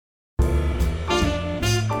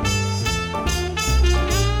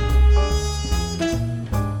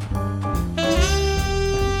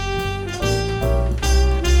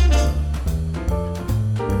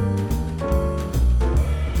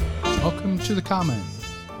the Commons,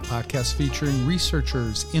 a podcast featuring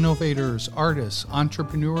researchers, innovators, artists,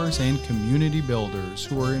 entrepreneurs, and community builders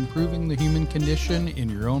who are improving the human condition in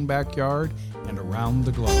your own backyard and around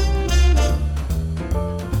the globe.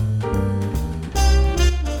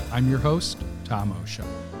 I'm your host, Tom Osham.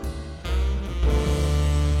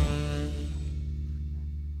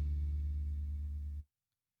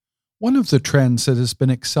 One of the trends that has been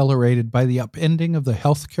accelerated by the upending of the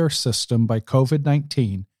healthcare system by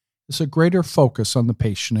COVID-19 is a greater focus on the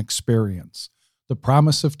patient experience. The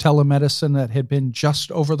promise of telemedicine that had been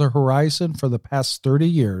just over the horizon for the past 30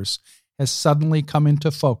 years has suddenly come into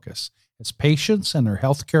focus as patients and their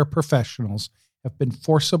healthcare professionals have been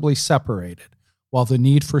forcibly separated, while the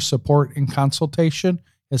need for support and consultation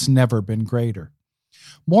has never been greater.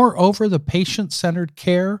 Moreover, the patient-centered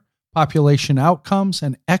care, population outcomes,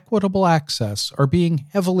 and equitable access are being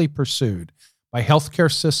heavily pursued by healthcare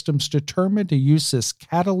systems determined to use this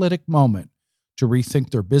catalytic moment to rethink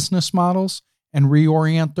their business models and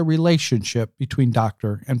reorient the relationship between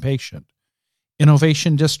doctor and patient.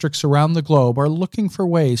 Innovation districts around the globe are looking for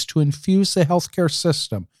ways to infuse the healthcare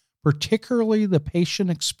system, particularly the patient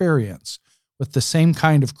experience, with the same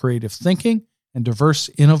kind of creative thinking and diverse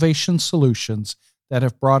innovation solutions that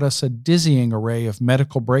have brought us a dizzying array of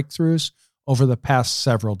medical breakthroughs over the past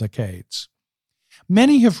several decades.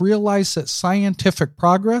 Many have realized that scientific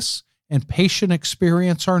progress and patient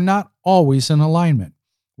experience are not always in alignment,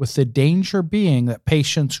 with the danger being that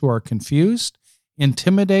patients who are confused,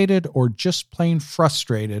 intimidated, or just plain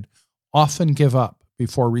frustrated often give up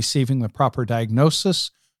before receiving the proper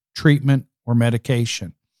diagnosis, treatment, or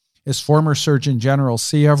medication. As former Surgeon General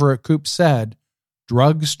C. Everett Koop said,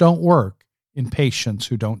 "Drugs don't work in patients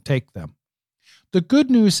who don't take them." The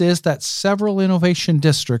good news is that several innovation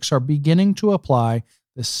districts are beginning to apply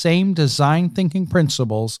the same design thinking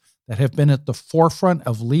principles that have been at the forefront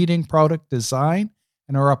of leading product design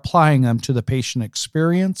and are applying them to the patient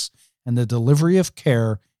experience and the delivery of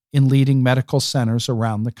care in leading medical centers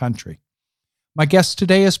around the country. My guest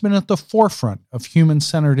today has been at the forefront of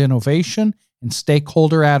human-centered innovation and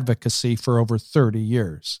stakeholder advocacy for over 30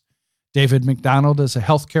 years. David McDonald is a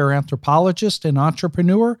healthcare anthropologist and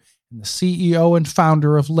entrepreneur and the CEO and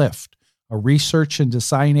founder of Lift, a research and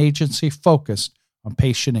design agency focused on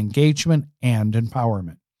patient engagement and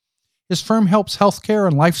empowerment. His firm helps healthcare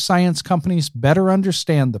and life science companies better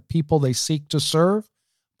understand the people they seek to serve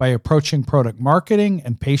by approaching product marketing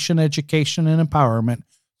and patient education and empowerment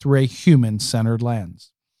through a human-centered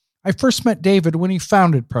lens. I first met David when he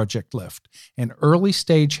founded Project Lift, an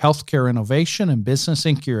early-stage healthcare innovation and business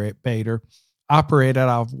incubator operated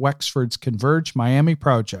out of Wexford's Converge Miami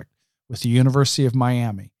project with the University of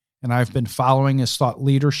Miami, and I've been following his thought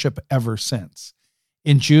leadership ever since.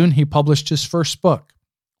 In June, he published his first book,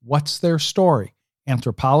 What's Their Story?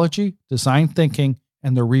 Anthropology, Design Thinking,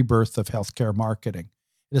 and the Rebirth of Healthcare Marketing.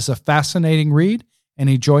 It is a fascinating read, and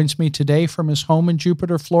he joins me today from his home in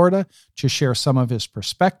Jupiter, Florida, to share some of his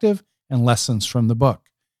perspective and lessons from the book.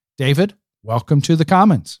 David, welcome to the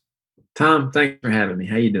Commons. Tom, thanks for having me.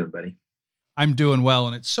 How you doing, buddy? I'm doing well,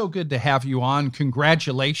 and it's so good to have you on.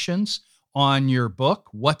 Congratulations on your book,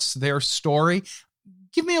 What's Their Story?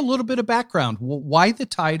 Give me a little bit of background. Why the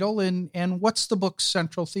title, and what's the book's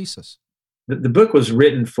central thesis? The book was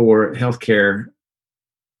written for healthcare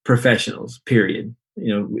professionals, period.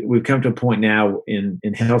 You know, we've come to a point now in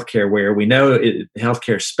healthcare where we know the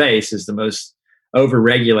healthcare space is the most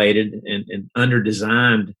overregulated and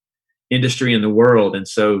under-designed industry in the world. And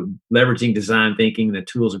so leveraging design thinking, the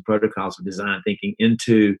tools and protocols of design thinking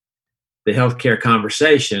into the healthcare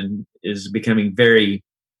conversation is becoming very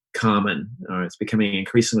common. It's becoming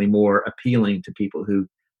increasingly more appealing to people who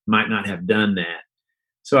might not have done that.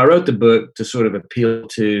 So I wrote the book to sort of appeal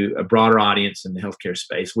to a broader audience in the healthcare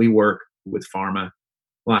space. We work with pharma,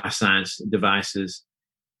 life science devices.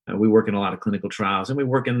 We work in a lot of clinical trials, and we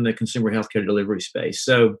work in the consumer healthcare delivery space.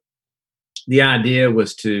 So the idea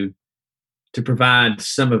was to provide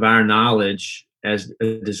some of our knowledge as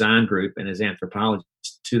a design group and as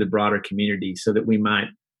anthropologists to the broader community so that we might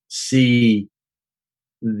see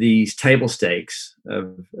these table stakes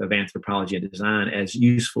of anthropology and design as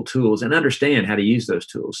useful tools and understand how to use those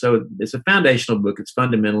tools. So it's a foundational book. It's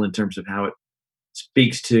fundamental in terms of how it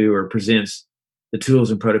speaks to or presents the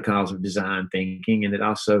tools and protocols of design thinking. And it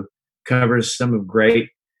also covers some of great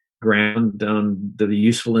ground on the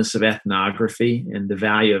usefulness of ethnography and the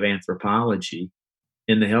value of anthropology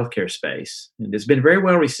in the healthcare space. And it's been very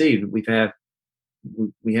well received. We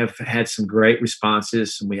have had some great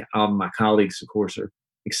responses, and all of my colleagues, of course, are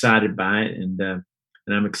excited by it, and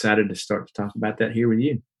I'm excited to start to talk about that here with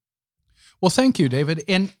you. Well, thank you, David.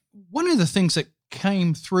 And one of the things that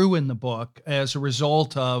came through in the book as a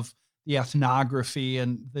result of the ethnography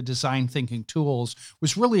and the design thinking tools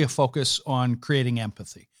was really a focus on creating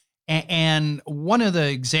empathy. And one of the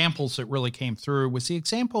examples that really came through was the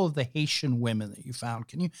example of the Haitian women that you found.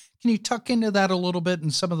 Can you tuck into that a little bit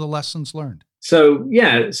and some of the lessons learned? So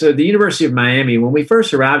the University of Miami, when we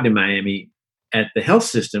first arrived in Miami, at the health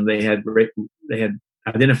system, they had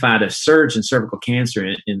identified a surge in cervical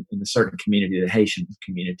cancer in a certain community, the Haitian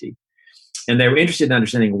community, and they were interested in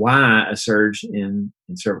understanding why a surge in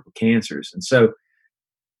cervical cancers. And so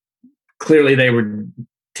clearly they were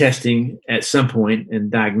testing at some point and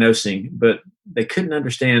diagnosing, but they couldn't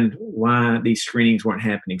understand why these screenings weren't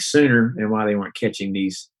happening sooner and why they weren't catching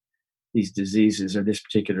these diseases or this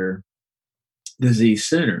particular disease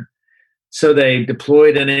sooner. So they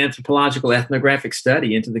deployed an anthropological ethnographic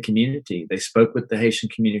study into the community. They spoke with the Haitian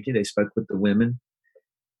community. They spoke with the women,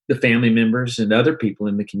 the family members, and other people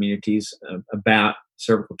in the communities about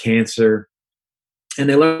cervical cancer. And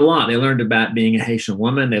they learned a lot. They learned about being a Haitian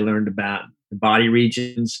woman. They learned about the body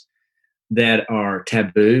regions that are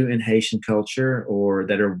taboo in Haitian culture or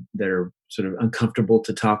that are sort of uncomfortable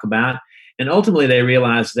to talk about. And ultimately, they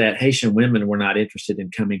realized that Haitian women were not interested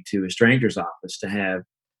in coming to a stranger's office to have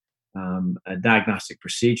a diagnostic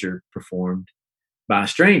procedure performed by a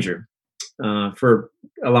stranger for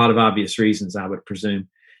a lot of obvious reasons, I would presume.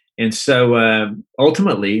 And so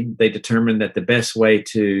ultimately, they determined that the best way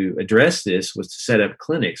to address this was to set up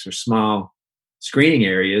clinics or small screening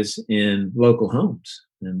areas in local homes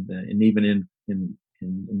and even in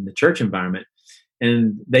the church environment.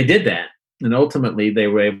 And they did that. And ultimately, they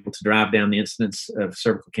were able to drive down the incidence of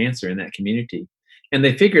cervical cancer in that community. And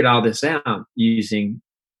they figured all this out using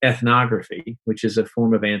ethnography, which is a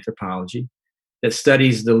form of anthropology that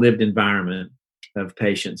studies the lived environment of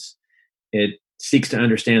patients. It seeks to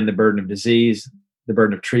understand the burden of disease, the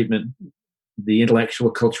burden of treatment, the intellectual,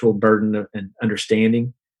 cultural burden and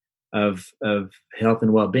understanding of health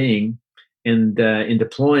and well-being. And in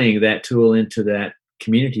deploying that tool into that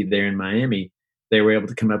community there in Miami, they were able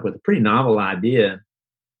to come up with a pretty novel idea,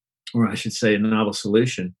 or I should say a novel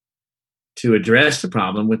solution, to address the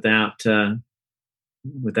problem without a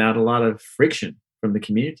lot of friction from the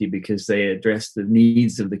community, because they address the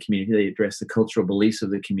needs of the community, they address the cultural beliefs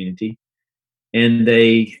of the community, and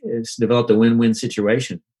they developed a win-win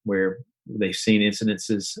situation where they've seen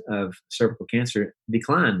incidences of cervical cancer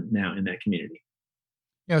decline now in that community.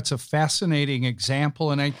 Yeah, it's a fascinating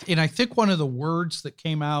example, and I think one of the words that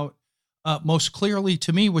came out most clearly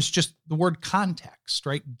to me was just the word context,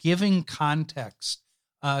 right? Giving context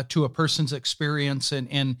to a person's experience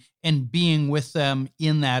and being with them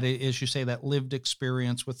in that, as you say, that lived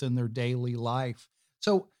experience within their daily life.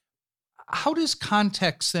 So how does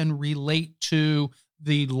context then relate to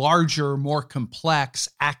the larger, more complex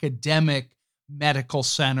academic medical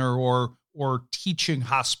center or teaching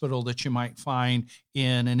hospital that you might find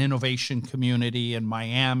in an innovation community in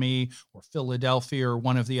Miami or Philadelphia or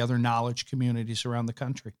one of the other knowledge communities around the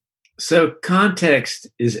country? So context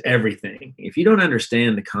is everything. If you don't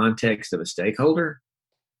understand the context of a stakeholder,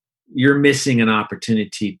 you're missing an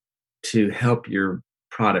opportunity to help your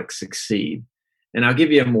product succeed. And I'll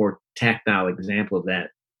give you a more tactile example of that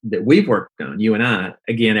we've worked on, you and I,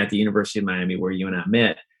 again, at the University of Miami, where you and I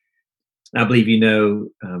met. I believe you know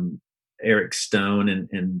Eric Stone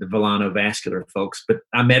and the Volano Vascular folks, but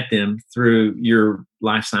I met them through your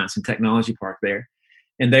life science and technology park there.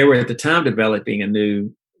 And they were at the time developing a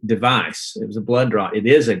new device. It was a blood draw. It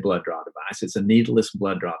is a blood draw device. It's a needleless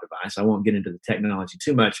blood draw device. I won't get into the technology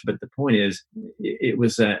too much, but the point is it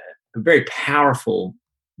was a very powerful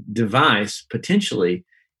device, potentially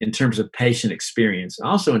in terms of patient experience,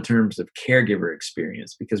 also in terms of caregiver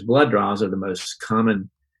experience, because blood draws are the most common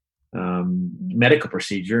medical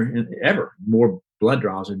procedure ever. More blood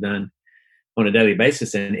draws are done on a daily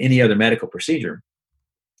basis than any other medical procedure.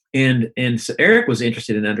 And so Eric was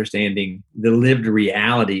interested in understanding the lived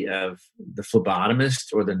reality of the phlebotomist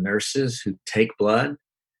or the nurses who take blood,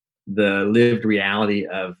 the lived reality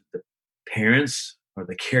of the parents or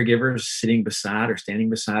the caregivers sitting beside or standing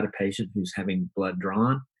beside a patient who's having blood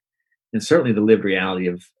drawn, and certainly the lived reality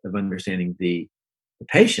of understanding the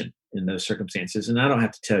patient in those circumstances. And I don't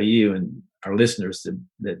have to tell you and our listeners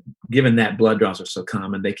that given that blood draws are so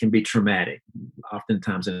common, they can be traumatic,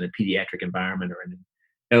 oftentimes in a pediatric environment or in an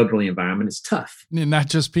elderly environment. It's tough. And not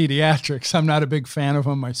just pediatrics. I'm not a big fan of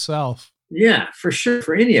them myself. Yeah, for sure,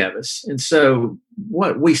 for any of us. And so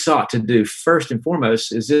what we sought to do first and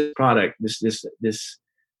foremost is this product, this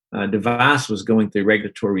device was going through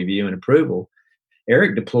regulatory review and approval.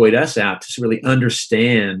 Eric deployed us out to really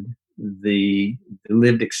understand the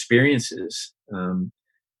lived experiences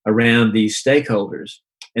around these stakeholders.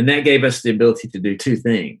 And that gave us the ability to do two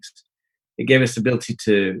things. It gave us the ability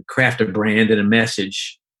to craft a brand and a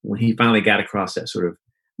message when he finally got across that sort of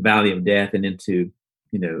valley of death and into,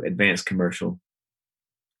 advanced commercial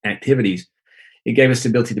activities. It gave us the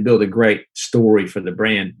ability to build a great story for the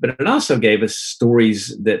brand, but it also gave us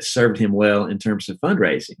stories that served him well in terms of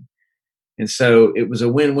fundraising. And so it was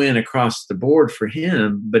a win-win across the board for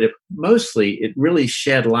him, but it really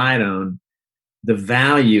shed light on the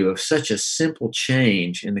value of such a simple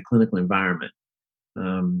change in the clinical environment.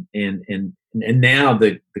 And now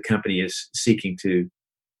the company is seeking to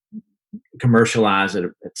commercialize it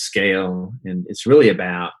at scale, and it's really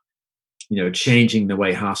about changing the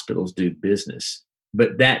way hospitals do business.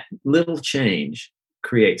 But that little change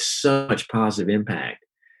creates so much positive impact.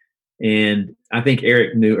 And I think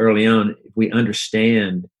Eric knew early on, if we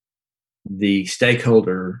understand the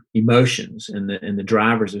stakeholder emotions and the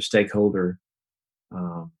drivers of stakeholder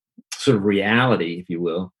sort of reality, if you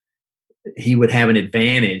will, he would have an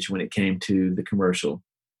advantage when it came to the commercial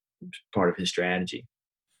part of his strategy.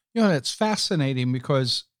 It's fascinating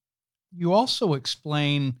because you also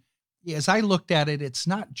explain, as I looked at it, it's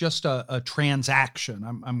not just a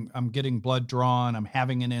transaction. I'm getting blood drawn, I'm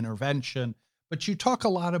having an intervention, but you talk a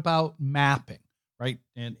lot about mapping, right?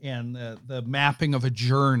 And the mapping of a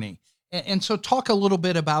journey. And so talk a little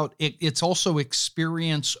bit about it. It's also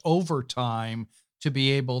experience over time to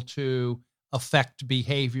be able to affect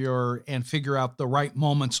behavior and figure out the right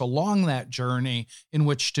moments along that journey in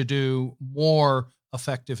which to do more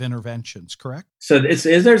effective interventions, correct? So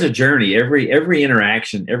there's a journey. Every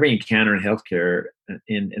interaction, every encounter in healthcare,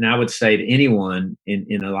 and I would say to anyone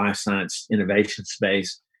in a life science innovation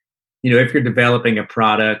space, if you're developing a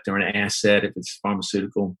product or an asset, if it's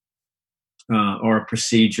pharmaceutical or a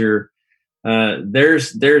procedure,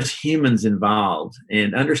 there's humans involved,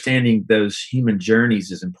 and understanding those human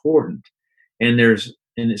journeys is important. And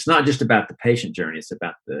it's not just about the patient journey, it's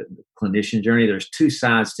about the clinician journey. There's two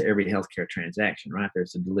sides to every healthcare transaction, right?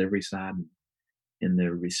 There's the delivery side and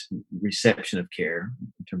the reception of care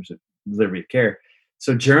in terms of delivery of care.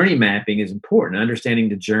 So journey mapping is important, understanding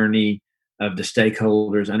the journey of the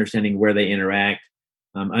stakeholders, understanding where they interact,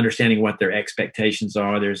 understanding what their expectations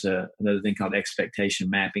are. There's another thing called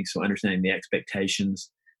expectation mapping. So understanding the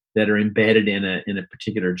expectations that are embedded in a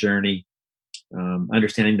particular journey,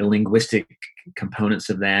 understanding the linguistic components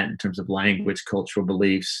of that in terms of language, cultural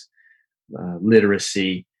beliefs,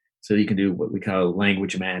 literacy. So you can do what we call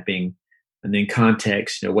language mapping, and then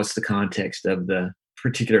context. What's the context of the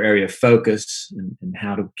particular area of focus, and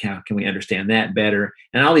how can we understand that better?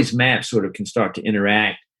 And all these maps sort of can start to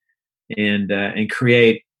interact and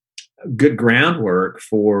create good groundwork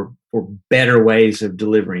for better ways of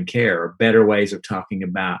delivering care, or better ways of talking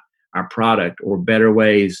about our product, or better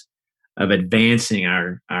ways of advancing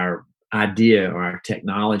our idea or our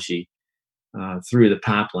technology through the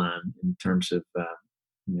pipeline in terms of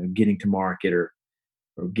getting to market or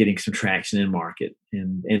getting some traction in market,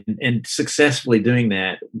 and successfully doing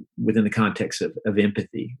that within the context of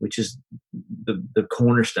empathy, which is the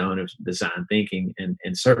cornerstone of design thinking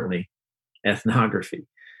and certainly ethnography.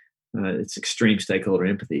 It's extreme stakeholder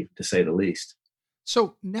empathy, to say the least.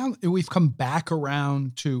 So now we've come back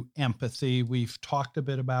around to empathy. We've talked a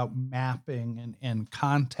bit about mapping and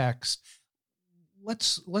context.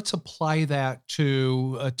 Let's apply that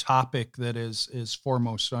to a topic that is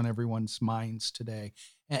foremost on everyone's minds today.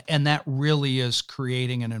 And that really is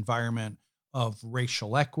creating an environment of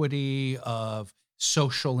racial equity, of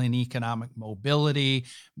social and economic mobility.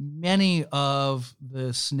 Many of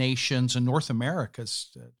this nation's, and North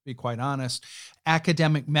America's, to be quite honest,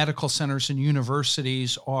 academic medical centers and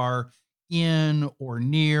universities are in or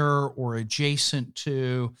near or adjacent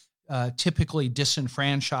to typically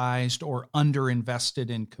disenfranchised or underinvested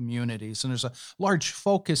in communities. And there's a large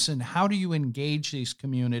focus in how do you engage these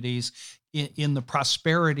communities in the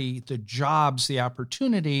prosperity, the jobs, the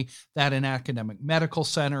opportunity that an academic medical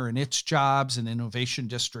center and its jobs, an innovation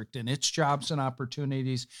district and its jobs and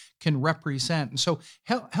opportunities can represent. And so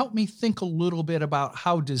help me think a little bit about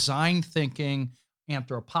how design thinking,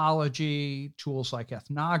 anthropology, tools like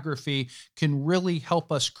ethnography can really help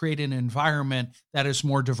us create an environment that is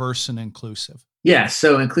more diverse and inclusive. Yeah,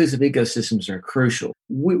 so inclusive ecosystems are crucial.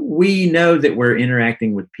 We know that we're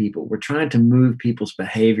interacting with people. We're trying to move people's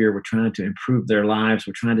behavior. We're trying to improve their lives.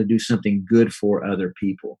 We're trying to do something good for other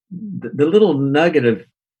people. The little nugget of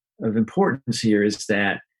importance here is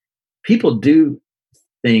that people do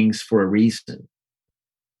things for a reason.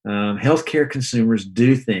 Healthcare consumers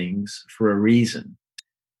do things for a reason,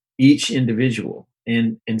 each individual.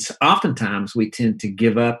 And oftentimes we tend to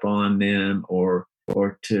give up on them or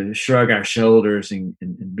or to shrug our shoulders and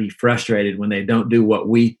be frustrated when they don't do what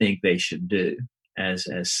we think they should do as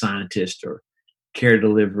scientists or care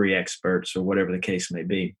delivery experts or whatever the case may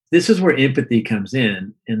be. This is where empathy comes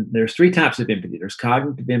in. And there's three types of empathy. There's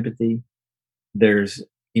cognitive empathy, there's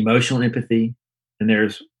emotional empathy, and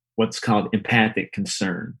there's what's called empathic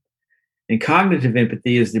concern. And cognitive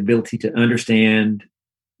empathy is the ability to understand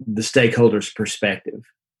the stakeholder's perspective.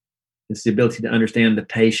 It's the ability to understand the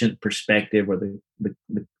patient perspective or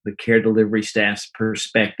the care delivery staff's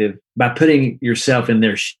perspective by putting yourself in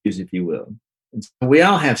their shoes, if you will. And so we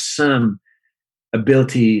all have some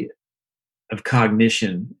ability of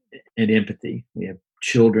cognition and empathy. We have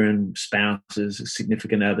children, spouses,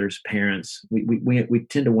 significant others, parents. We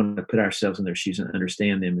tend to want to put ourselves in their shoes and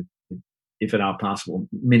understand them, if at all possible,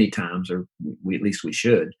 many times, or at least we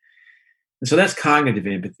should. And so that's cognitive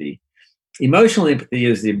empathy. Emotional empathy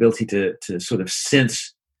is the ability to sort of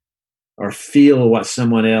sense or feel what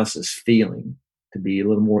someone else is feeling, to be a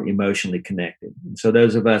little more emotionally connected. And so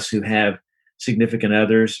those of us who have significant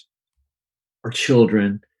others or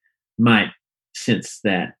children might sense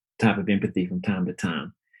that type of empathy from time to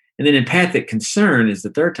time. And then empathic concern is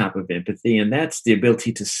the third type of empathy, and that's the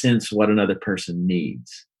ability to sense what another person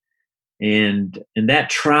needs. And that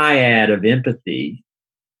triad of empathy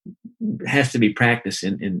has to be practiced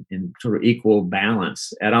in sort of equal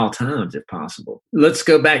balance at all times, if possible. Let's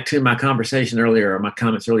go back to my conversation earlier, or my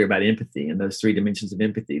comments earlier about empathy and those three dimensions of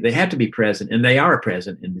empathy. They have to be present, and they are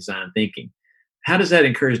present in design thinking. How does that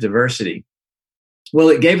encourage diversity? Well,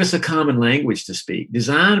 it gave us a common language to speak.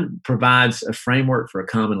 Design provides a framework for a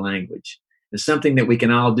common language. It's something that we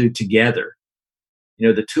can all do together. You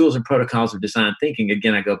know, the tools and protocols of design thinking,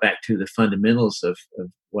 again, I go back to the fundamentals of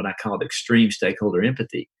what I call extreme stakeholder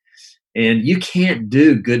empathy. And you can't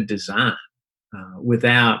do good design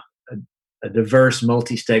without a diverse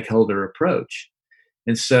multi-stakeholder approach.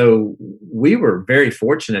 And so we were very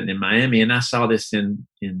fortunate in Miami, and I saw this in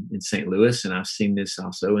St. Louis, and I've seen this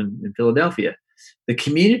also in Philadelphia. The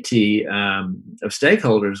community of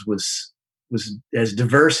stakeholders was as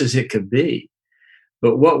diverse as it could be.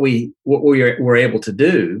 But what we were able to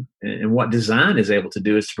do, and what design is able to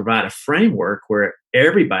do, is to provide a framework where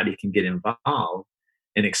everybody can get involved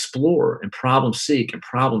and explore and problem seek and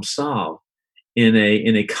problem solve in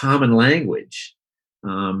a common language.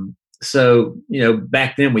 So, you know,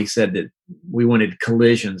 back then we said that we wanted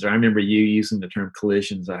collisions, or I remember you using the term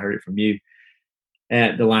collisions. I heard it from you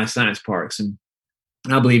at the life science parks. And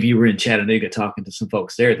I believe you were in Chattanooga talking to some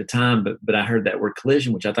folks there at the time, but I heard that word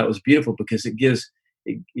collision, which I thought was beautiful, because it gives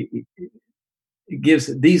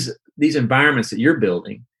these environments that you're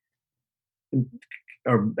building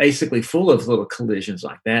are basically full of little collisions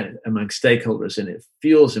like that among stakeholders, and it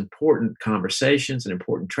fuels important conversations and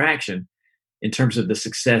important traction in terms of the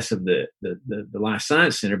success of the Life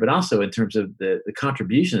Science Center, but also in terms of the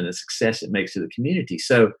contribution and the success it makes to the community.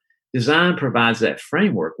 So design provides that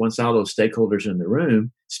framework. Once all those stakeholders are in the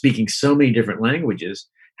room speaking so many different languages,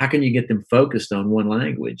 how can you get them focused on one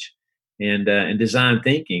language? And design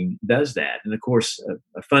thinking does that. And of course,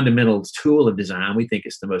 a fundamental tool of design, we think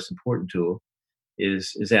it's the most important tool,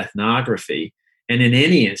 is ethnography. And in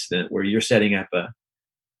any incident where you're setting up a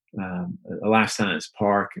life science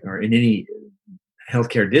park or in any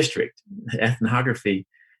healthcare district, ethnography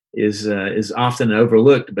is often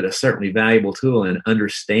overlooked, but a certainly valuable tool in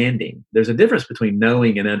understanding. There's a difference between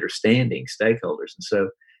knowing and understanding stakeholders. And so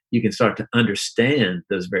you can start to understand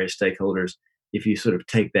those various stakeholders if you sort of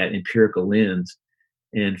take that empirical lens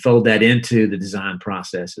and fold that into the design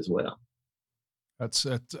process as well. That's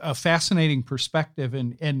a fascinating perspective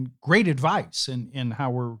and great advice in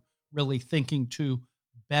how we're really thinking to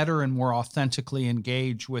better and more authentically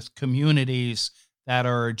engage with communities that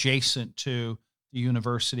are adjacent to the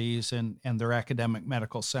universities and their academic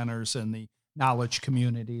medical centers and the knowledge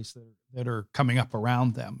communities that are coming up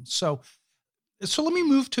around them. So let me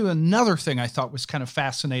move to another thing I thought was kind of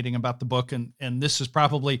fascinating about the book, and this is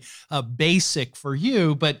probably basic for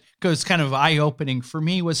you, but goes kind of eye-opening for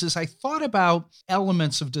me, was as I thought about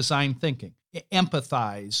elements of design thinking: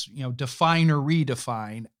 empathize, define or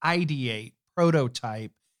redefine, ideate,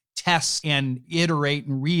 prototype, test and iterate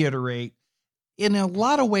and reiterate. In a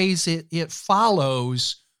lot of ways, it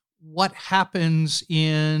follows what happens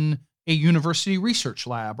in a university research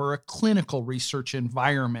lab or a clinical research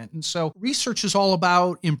environment. And so research is all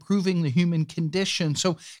about improving the human condition.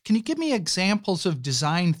 So can you give me examples of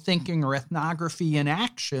design thinking or ethnography in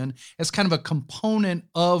action as kind of a component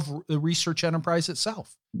of the research enterprise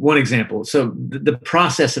itself? One example. So the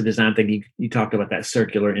process of design thinking, you talked about that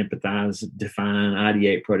circular: empathize, define,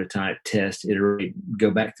 ideate, prototype, test, iterate, go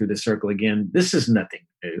back through the circle again. This is nothing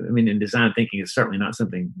I mean, in design thinking is certainly not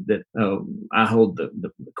something that I hold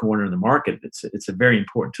the corner in the market. It's a very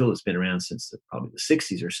important tool that's been around since probably the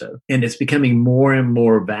 60s or so. And it's becoming more and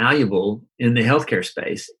more valuable in the healthcare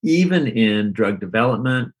space, even in drug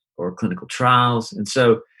development or clinical trials. And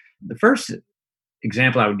so the first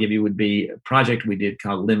example I would give you would be a project we did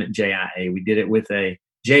called Limit JIA. We did it with a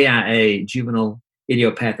JIA, juvenile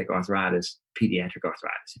idiopathic arthritis, pediatric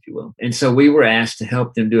arthritis, if you will. And so we were asked to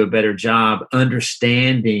help them do a better job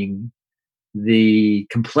understanding the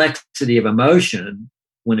complexity of emotion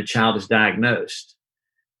when a child is diagnosed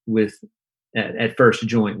with, at first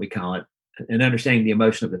joint, we call it, and understanding the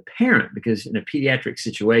emotion of the parent, because in a pediatric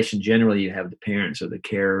situation, generally you have the parents or the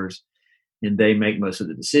carers, and they make most of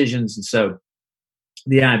the decisions. And so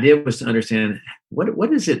the idea was to understand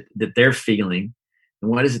what is it that they're feeling and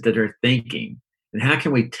what is it that they're thinking, and how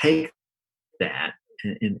can we take that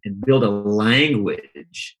and build a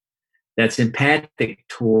language that's empathic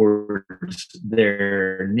towards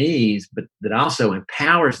their needs, but that also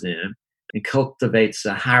empowers them and cultivates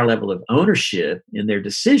a higher level of ownership in their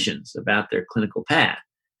decisions about their clinical path,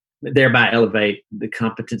 thereby elevate the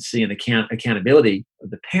competency and accountability of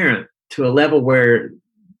the parent to a level where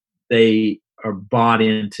they are bought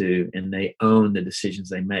into and they own the decisions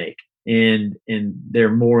they make, and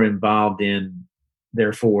they're more involved in,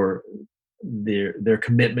 therefore, their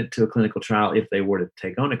commitment to a clinical trial if they were to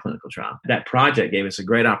take on a clinical trial. That project gave us a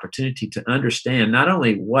great opportunity to understand not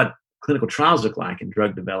only what clinical trials look like in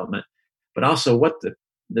drug development, but also what the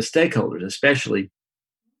stakeholders, especially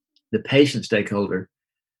the patient stakeholder,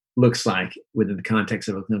 looks like within the context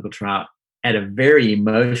of a clinical trial at a very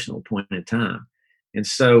emotional point in time. And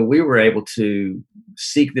so we were able to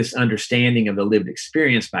seek this understanding of the lived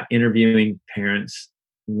experience by interviewing parents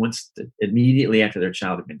immediately after their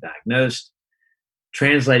child had been diagnosed,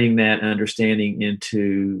 translating that understanding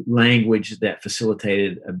into language that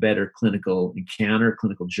facilitated a better clinical encounter,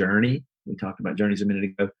 clinical journey. We talked about journeys a minute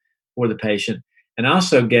ago for the patient, and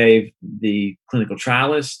also gave the clinical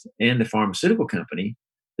trialist and the pharmaceutical company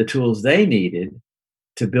the tools they needed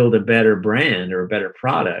to build a better brand or a better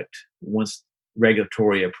product once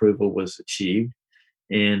regulatory approval was achieved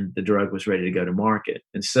and the drug was ready to go to market.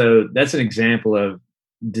 And so that's an example of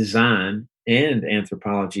design and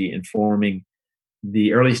anthropology informing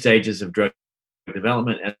the early stages of drug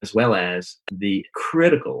development, as well as the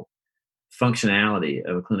critical functionality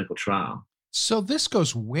of a clinical trial. So this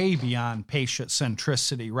goes way beyond patient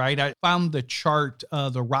centricity, right? I found the chart,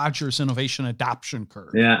 the Rogers Innovation Adoption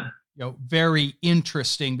Curve. Yeah. Very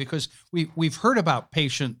interesting, because we've heard about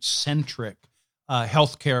patient-centric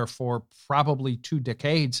healthcare for probably 2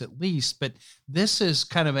 decades at least, but this is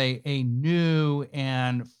kind of a new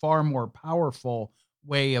and far more powerful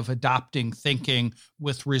way of adopting thinking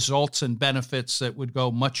with results and benefits that would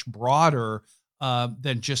go much broader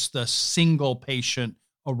than just the single patient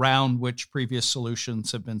around which previous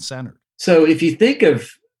solutions have been centered. So if you think of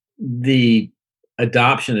the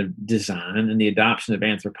adoption of design and the adoption of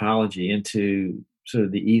anthropology into sort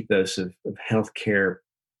of the ethos of healthcare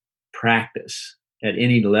practice at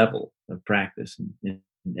any level of practice, in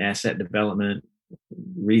asset development,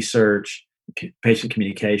 research, patient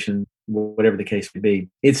communication, whatever the case may be,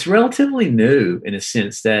 it's relatively new in a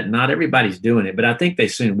sense that not everybody's doing it, but I think they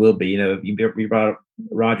soon will be. You brought up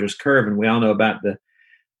Rogers curve, and we all know about the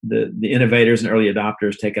innovators and early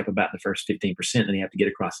adopters take up about the first 15%, and they have to get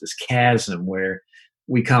across this chasm where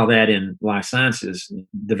we call that in life sciences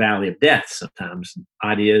the valley of death. Sometimes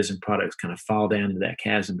ideas and products kind of fall down into that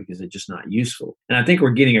chasm because they're just not useful. And I think we're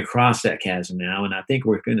getting across that chasm now, and I think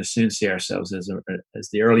we're going to soon see ourselves as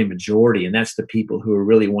the early majority, and that's the people who are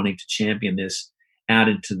really wanting to champion this out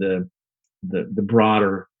into the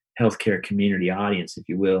broader healthcare community audience, if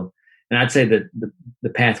you will. And I'd say that the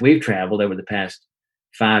path we've traveled over the past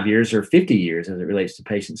 5 years or 50 years as it relates to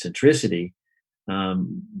patient centricity,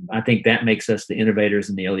 I think that makes us the innovators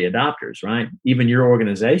and the early adopters, right? Even your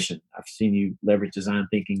organization, I've seen you leverage design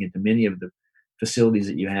thinking into many of the facilities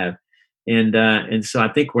that you have. And so I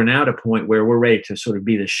think we're now at a point where we're ready to sort of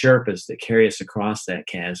be the Sherpas that carry us across that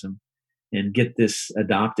chasm and get this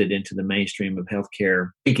adopted into the mainstream of healthcare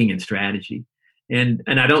thinking and strategy. And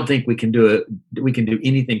I don't think we can do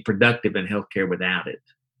anything productive in healthcare without it.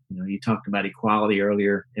 You talked about equality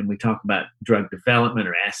earlier, and we talked about drug development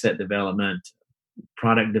or asset development,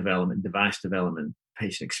 product development, device development,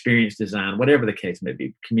 patient experience design, whatever the case may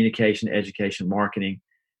be, communication, education, marketing.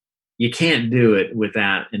 You can't do it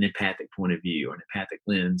without an empathic point of view or an empathic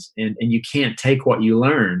lens. And you can't take what you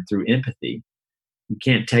learn through empathy. You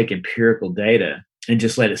can't take empirical data and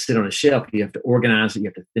just let it sit on a shelf. You have to organize it.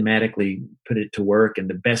 You have to thematically put it to work. And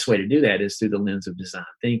the best way to do that is through the lens of design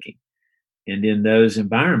thinking. And in those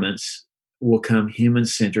environments will come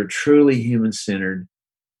human-centered, truly human-centered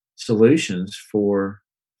solutions for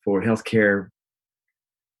healthcare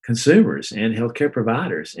consumers and healthcare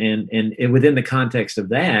providers. And within the context of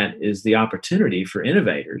that is the opportunity for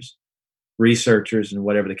innovators, researchers, and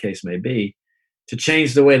whatever the case may be, to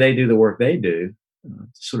change the way they do the work they do,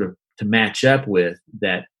 sort of to match up with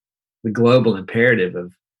the global imperative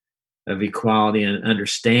of equality and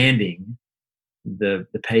understanding the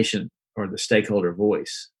patient or the stakeholder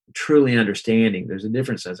voice. Truly understanding. There's a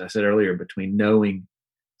difference, as I said earlier, between knowing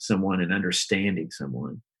someone and understanding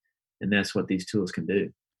someone. And that's what these tools can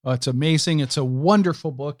do. Oh, it's amazing. It's a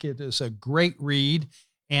wonderful book. It is a great read.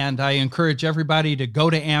 And I encourage everybody to go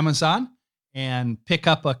to Amazon and pick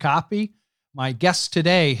up a copy. My guest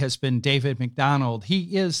today has been David McDonald.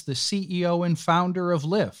 He is the CEO and founder of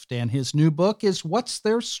Lyft, and his new book is What's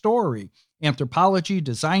Their Story? Anthropology,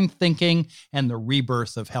 Design Thinking, and the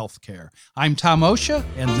Rebirth of Healthcare. I'm Tom Osha,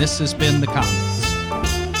 and this has been The Commons.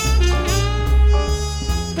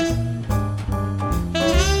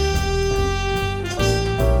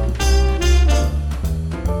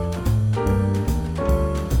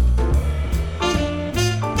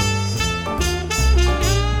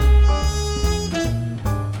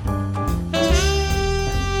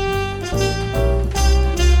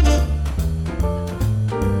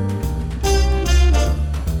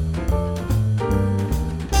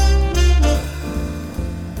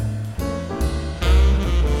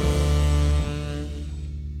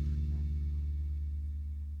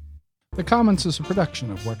 The Commons is a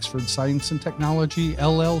production of Wexford Science and Technology,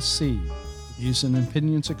 LLC. The views and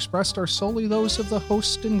opinions expressed are solely those of the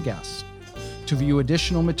host and guest. To view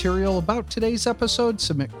additional material about today's episode,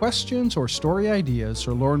 submit questions or story ideas,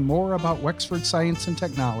 or learn more about Wexford Science and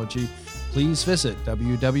Technology, please visit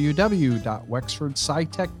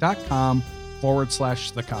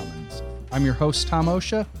www.wexfordscitech.com/The Commons. I'm your host, Tom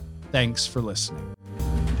Osha. Thanks for listening.